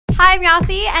Hi, I'm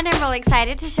Yossi, and I'm really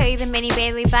excited to show you the Mini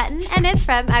Bailey Button, and it's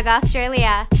from UGG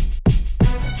Australia.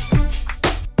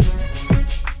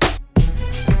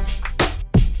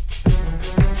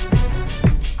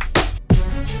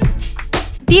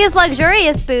 These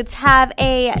luxurious boots have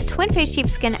a twin-face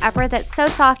sheepskin upper that's so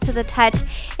soft to the touch.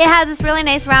 It has this really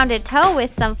nice rounded toe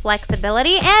with some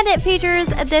flexibility, and it features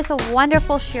this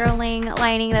wonderful shearling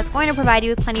lining that's going to provide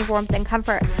you with plenty of warmth and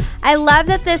comfort. I love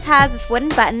that this has this wooden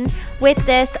button with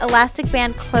this elastic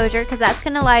band closure because that's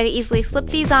going to allow you to easily slip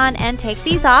these on and take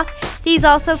these off. These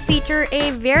also feature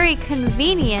a very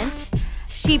convenient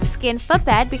sheepskin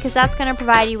footbed because that's going to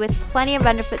provide you with plenty of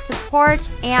underfoot support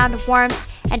and warmth.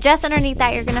 And just underneath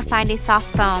that, you're going to find a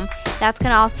soft foam. That's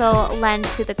going to also lend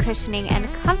to the cushioning and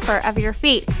comfort of your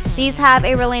feet. These have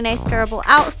a really nice durable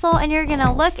outsole, and you're going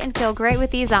to look and feel great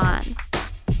with these on.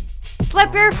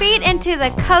 Slip your feet into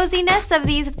the coziness of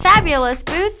these fabulous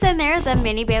boots, and they're the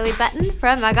Mini Bailey Button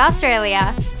from UGG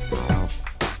Australia.